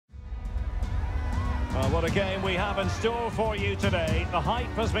What a game we have in store for you today. The hype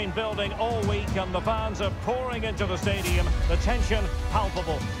has been building all week and the fans are pouring into the stadium. The tension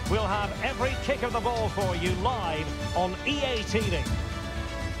palpable. We'll have every kick of the ball for you live on EA TV.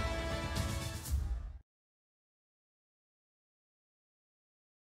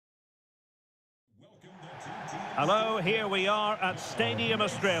 Hello, here we are at Stadium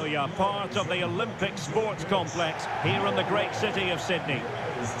Australia, part of the Olympic Sports Complex here in the great city of Sydney.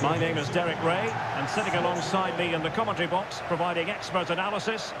 My name is Derek Ray, and sitting alongside me in the commentary box, providing expert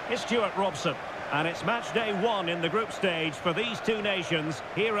analysis, is Stuart Robson. And it's match day 1 in the group stage for these two nations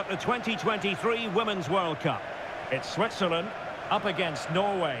here at the 2023 Women's World Cup. It's Switzerland up against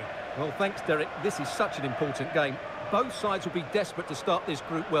Norway. Well, thanks, Derek. This is such an important game. Both sides will be desperate to start this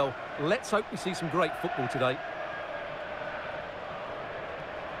group well. Let's hope we see some great football today.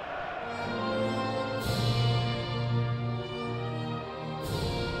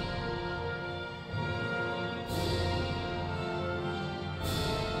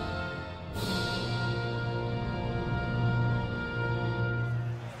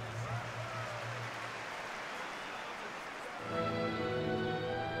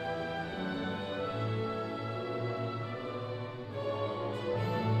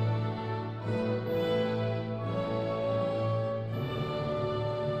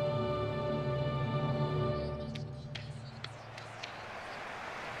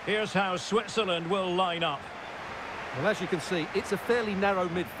 Here's how Switzerland will line up. Well, as you can see, it's a fairly narrow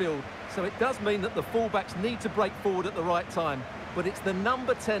midfield, so it does mean that the fullbacks need to break forward at the right time. But it's the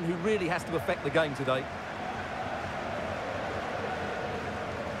number 10 who really has to affect the game today.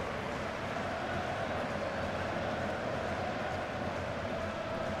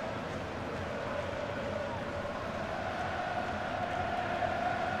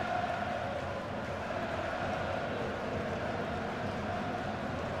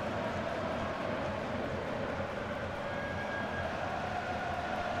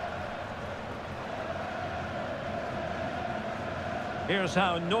 Here's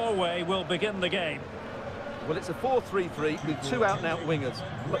how Norway will begin the game. Well, it's a 4-3-3 with two out-and-out wingers,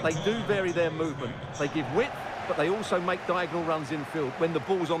 but they do vary their movement. They give width, but they also make diagonal runs infield when the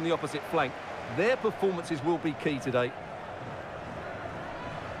ball's on the opposite flank. Their performances will be key today.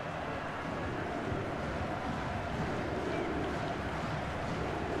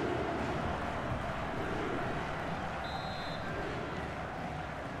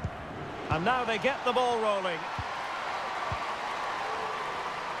 And now they get the ball rolling.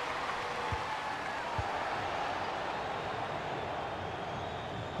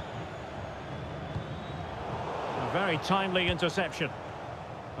 Very timely interception.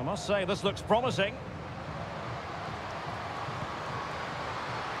 I must say, this looks promising.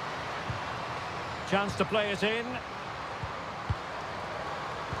 Chance to play it in.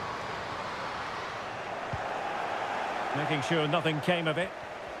 Making sure nothing came of it.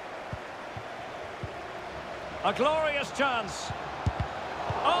 A glorious chance.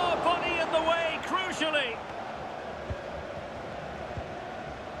 Oh, body in the way, crucially.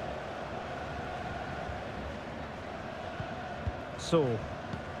 So,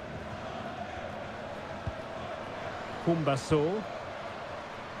 Kumbaso,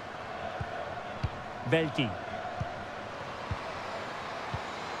 Velti,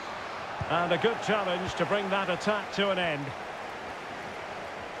 and a good challenge to bring that attack to an end.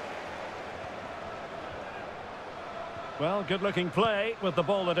 Well, good-looking play with the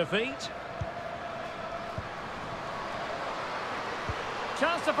ball at defeat.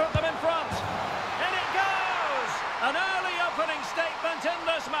 Chance to put them in front. And it goes! An early opening statement in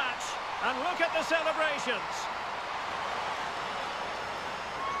this match. And look at the celebrations.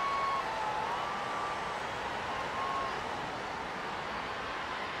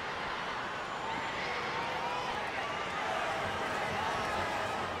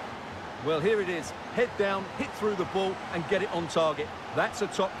 Well, here it is. Head down, hit through the ball and get it on target. That's a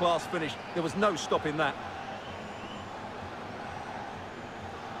top-class finish. There was no stopping that.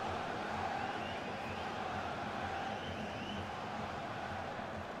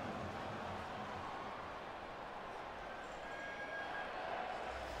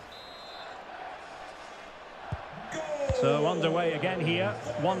 So underway again here.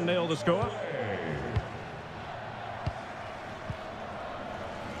 1-0 the score.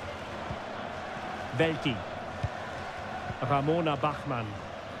 Velti. Ramona Bachmann.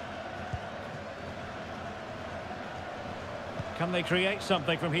 Can they create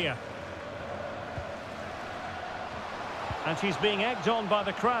something from here? And she's being egged on by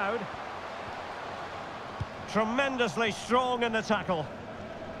the crowd. Tremendously strong in the tackle.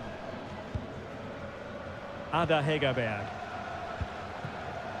 Ada Hegerberg.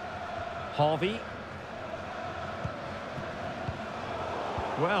 Harvey.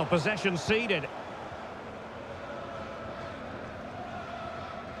 Well, possession ceded.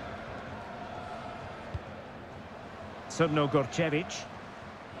 Gorcevic.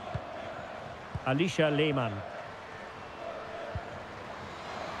 Alicia Lehmann.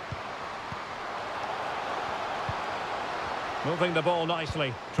 Moving the ball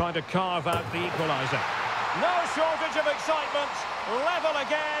nicely, trying to carve out the equaliser. No shortage of excitement. Level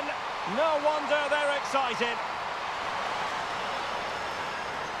again. No wonder they're excited.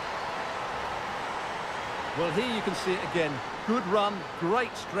 Well, here you can see it again. Good run,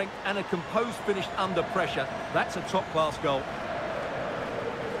 great strength, and a composed finish under pressure. That's a top-class goal.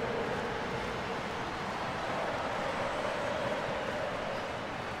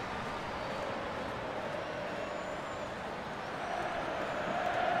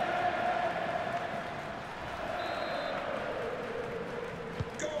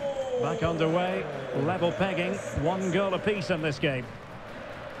 Back underway, level pegging, 1 goal apiece in this game.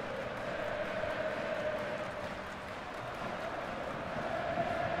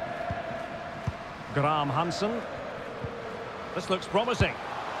 Graham Hansen. This looks promising.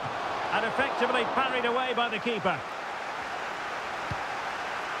 And effectively parried away by the keeper.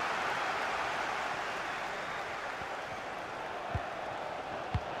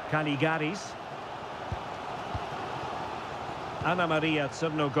 Caligaris. Anna Maria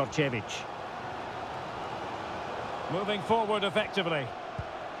Gorcevic. Moving forward effectively.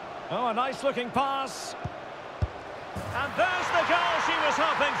 Oh, a nice looking pass. And there's the goal she was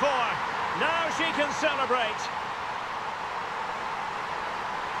hoping for. Now she can celebrate.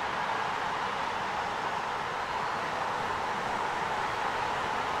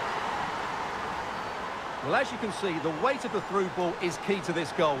 Well, as you can see, the weight of the through ball is key to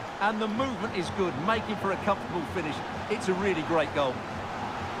this goal. And the movement is good, making for a comfortable finish. It's a really great goal.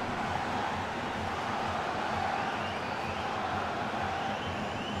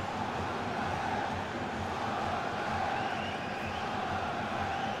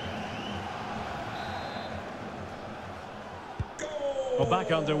 Well,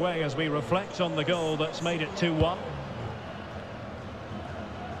 back underway as we reflect on the goal that's made it 2-1.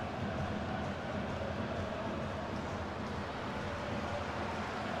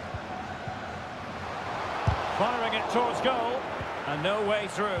 Firing it towards goal, and no way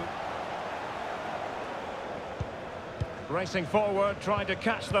through. Racing forward, trying to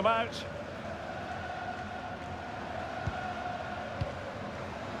catch them out.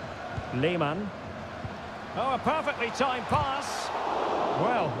 Lehmann. Oh, a perfectly timed pass.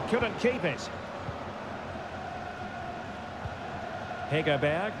 Well, couldn't keep it.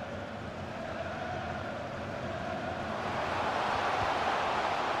 Hegerberg.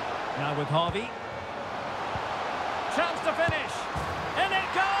 Now with Harvey. Chance to finish. In it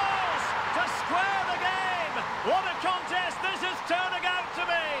goes! To square the game! What a contest this is turning out to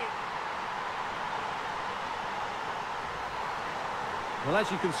be! Well,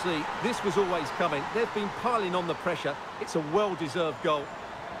 as you can see, this was always coming. They've been piling on the pressure. It's a well-deserved goal.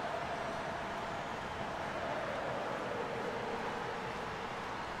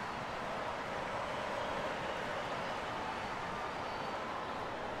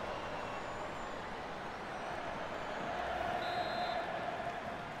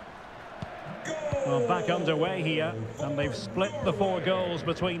 Well, back underway here, and they've split the 4 goals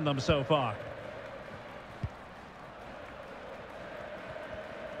between them so far.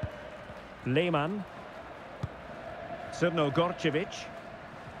 Lehmann. Gorcevic.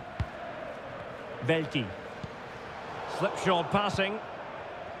 Velti. Slipshod passing.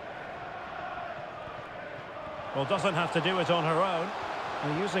 Well, doesn't have to do it on her own.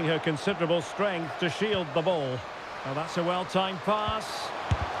 And using her considerable strength to shield the ball. Well, that's a well-timed pass.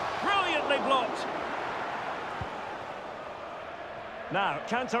 Brilliantly blocked. Now,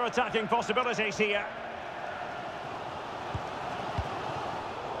 counter-attacking possibilities here.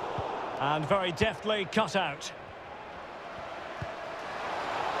 And very deftly cut out.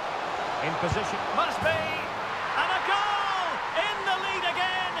 In position. Must be! And a goal! In the lead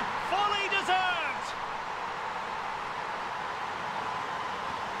again! Fully deserved!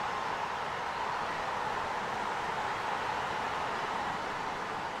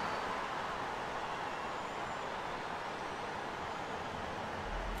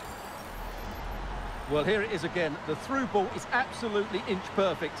 Well, here it is again. The through ball is absolutely inch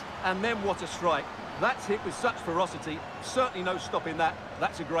perfect. And then what a strike. That's hit with such ferocity. Certainly no stopping that.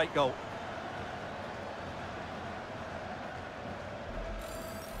 That's a great goal.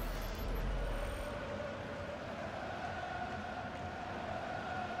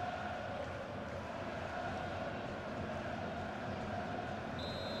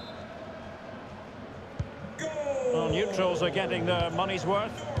 Well, neutrals are getting their money's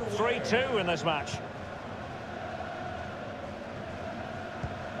worth. 3-2 in this match.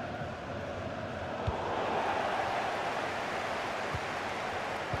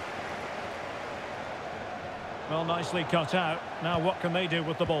 Well, nicely cut out. Now what can they do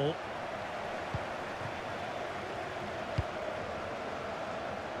with the ball?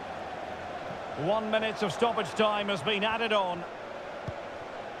 One minute of stoppage time has been added on.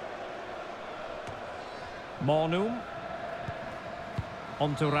 Monum.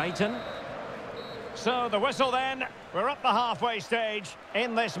 On to Reiten. So the whistle then. We're at the halfway stage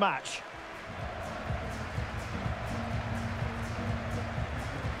in this match.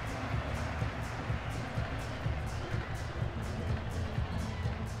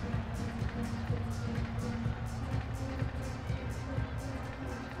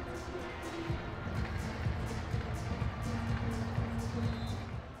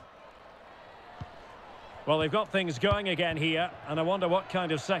 Well, they've got things going again here, and I wonder what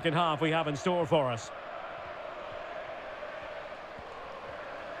kind of second half we have in store for us.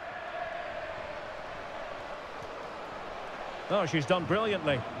 Oh, she's done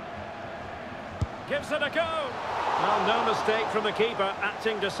brilliantly. Gives it a go. Well, no mistake from the keeper,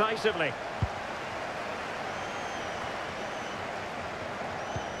 acting decisively.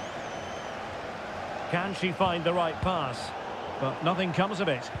 Can she find the right pass? But nothing comes of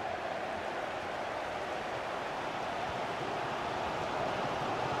it.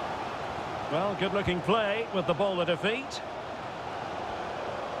 Well, good-looking play with the ball at her feet.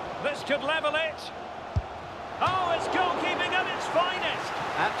 This could level it. Oh, it's goalkeeping at its finest.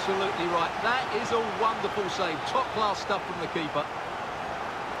 Absolutely right. That is a wonderful save. Top-class stuff from the keeper.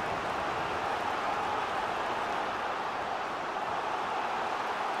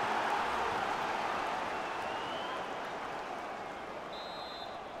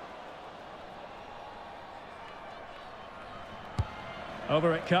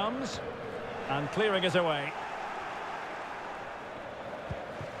 Over it comes. And clearing is away.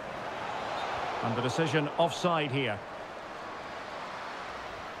 And the decision offside here.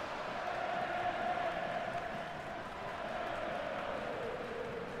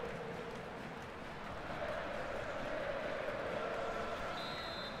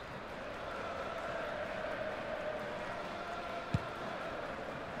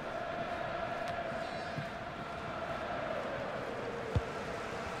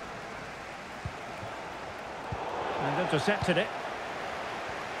 And intercepted it.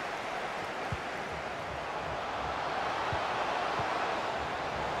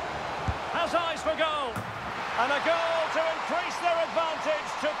 Has eyes for goal. And a goal to increase their advantage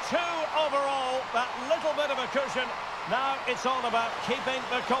to 2 overall. That little bit of a cushion. Now it's all about keeping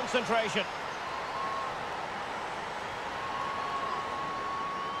the concentration.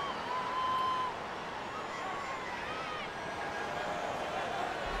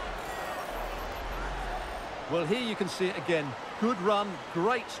 Well, here you can see it again. Good run,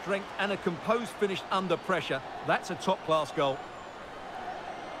 great strength, and a composed finish under pressure. That's a top-class goal.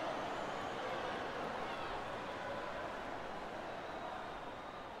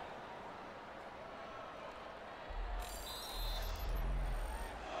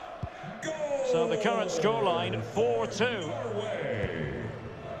 So the current scoreline, 4-2.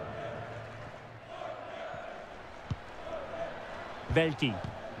 Velti.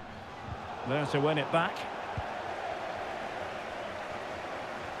 There to win it back.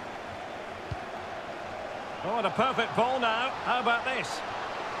 Oh, and a perfect ball now. How about this?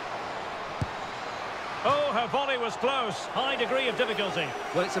 Oh, her volley was close. High degree of difficulty.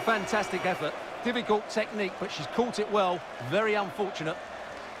 Well, it's a fantastic effort. Difficult technique, but she's caught it well. Very unfortunate.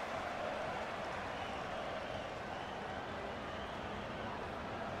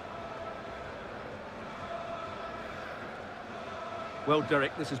 Well,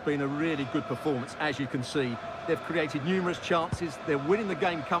 Derek, this has been a really good performance, as you can see. They've created numerous chances, they're winning the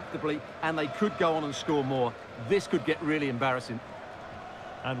game comfortably, and they could go on and score more. This could get really embarrassing.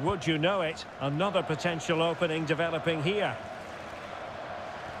 And would you know it, another potential opening developing here.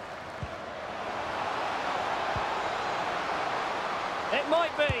 It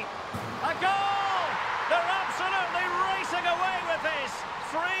might be. A goal! They're absolutely racing away with this.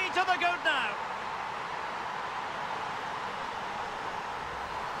 3 to the good now.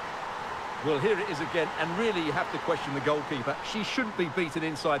 Well, here it is again, and really you have to question the goalkeeper. She shouldn't be beaten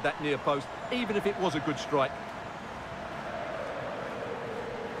inside that near post, even if it was a good strike.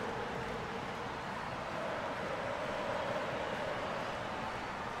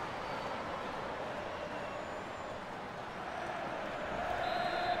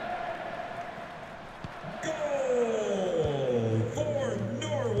 Goal for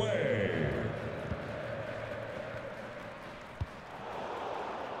Norway.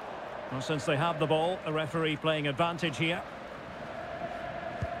 Well, since they have the ball, the referee playing advantage here.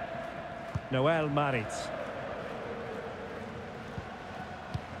 Noel Maritz.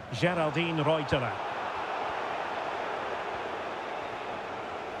 Geraldine Reuteler.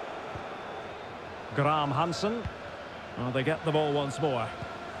 Graham Hansen. Well, they get the ball once more.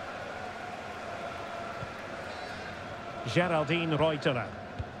 Geraldine Reuteler.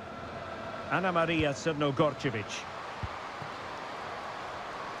 Anna Maria Crnogorcevic.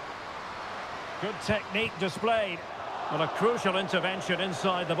 Good technique displayed. Well, a crucial intervention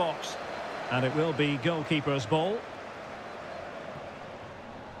inside the box. And it will be goalkeeper's ball.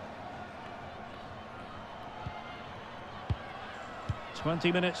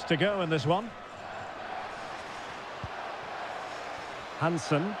 "20 minutes to go in this one.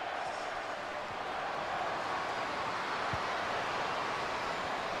 Hansen.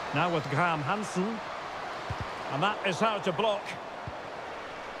 Now with Graham Hansen. And that is how to block.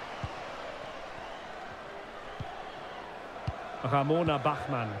 Ramona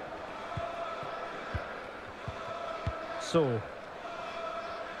Bachmann. So,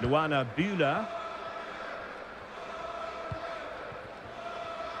 Luana Bühler.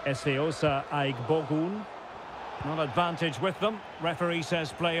 Eseosa Aigbogun. Not advantage with them. Referee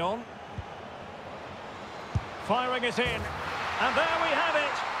says play on. Firing it in. And there we have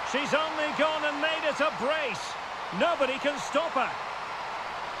it. She's only gone and made it a brace. Nobody can stop her.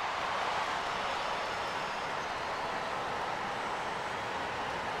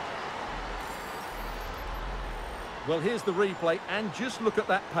 Well, here's the replay, and just look at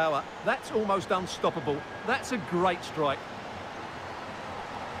that power. That's almost unstoppable. That's a great strike.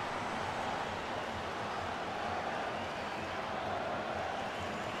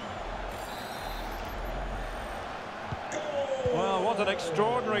 Well, what an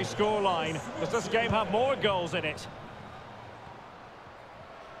extraordinary scoreline. Does this game have more goals in it?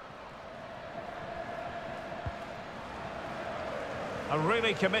 A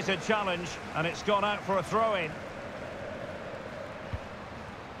really committed challenge, and it's gone out for a throw-in.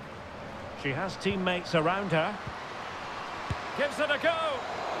 She has teammates around her. Gives it a go.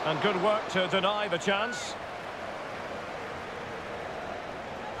 And good work to deny the chance.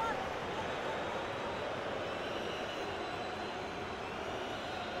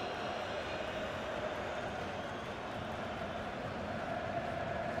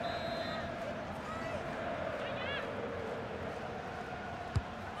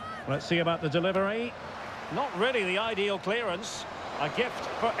 Let's see about the delivery. Not really the ideal clearance. A gift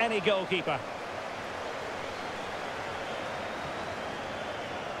for any goalkeeper.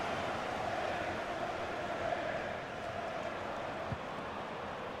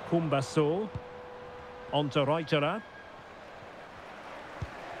 Kumbaso. On to Reuteler.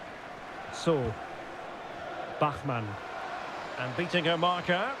 So. Bachmann. And beating her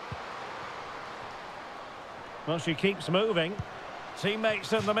marker. Well, she keeps moving.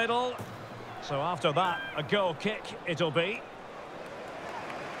 Teammates in the middle. So after that, a goal kick it'll be.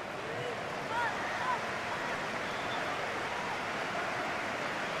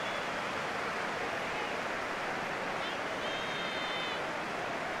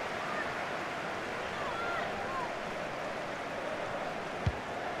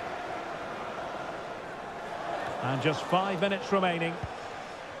 And just 5 minutes remaining.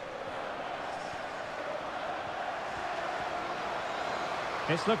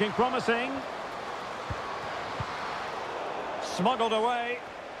 It's looking promising. Smuggled away.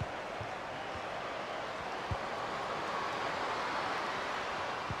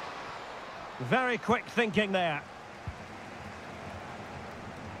 Very quick thinking there.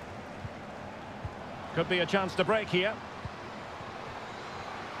 Could be a chance to break here.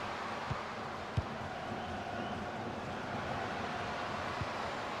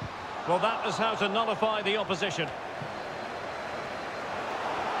 Well, that is how to nullify the opposition.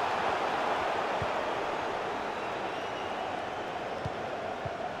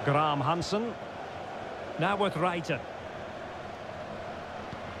 Graham Hansen. Now with Reiten.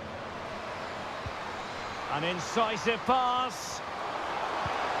 An incisive pass.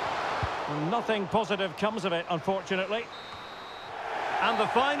 Nothing positive comes of it, unfortunately. And the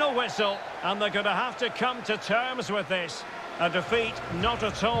final whistle, and they're going to have to come to terms with this. A defeat not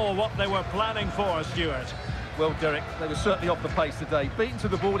at all what they were planning for, Stuart. Well, Derek, they were certainly off the pace today. Beaten to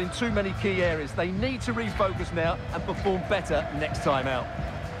the ball in too many key areas. They need to refocus now and perform better next time out.